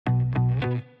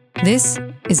This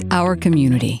is our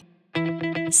community,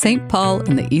 St. Paul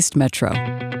and the East Metro.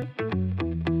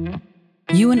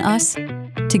 You and us,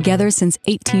 together since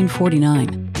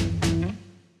 1849.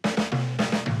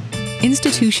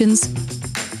 Institutions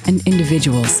and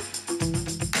individuals.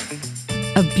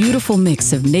 A beautiful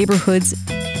mix of neighborhoods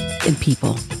and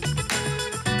people.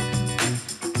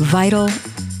 Vital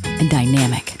and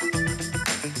dynamic.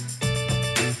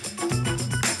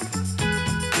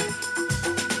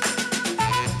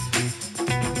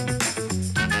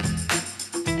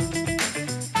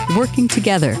 Working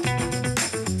together,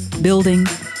 building,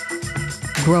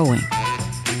 growing,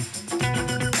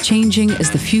 changing as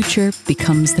the future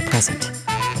becomes the present.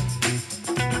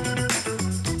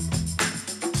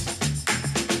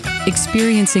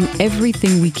 Experiencing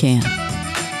everything we can.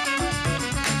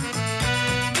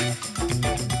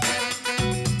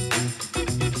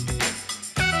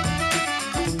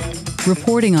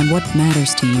 Reporting on what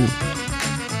matters to you.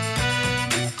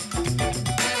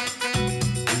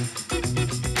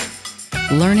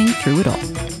 Learning through it all.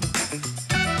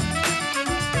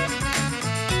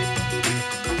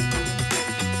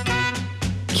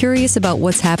 Curious about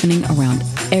what's happening around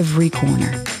every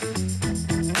corner.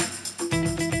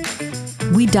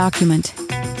 We document,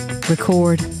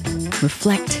 record,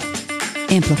 reflect,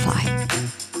 amplify.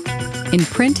 In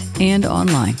print and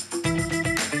online.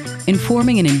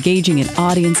 Informing and engaging an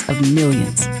audience of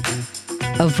millions.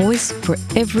 A voice for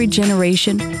every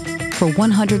generation for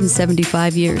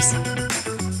 175 years.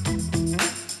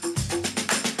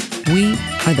 We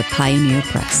are the Pioneer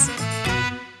Press.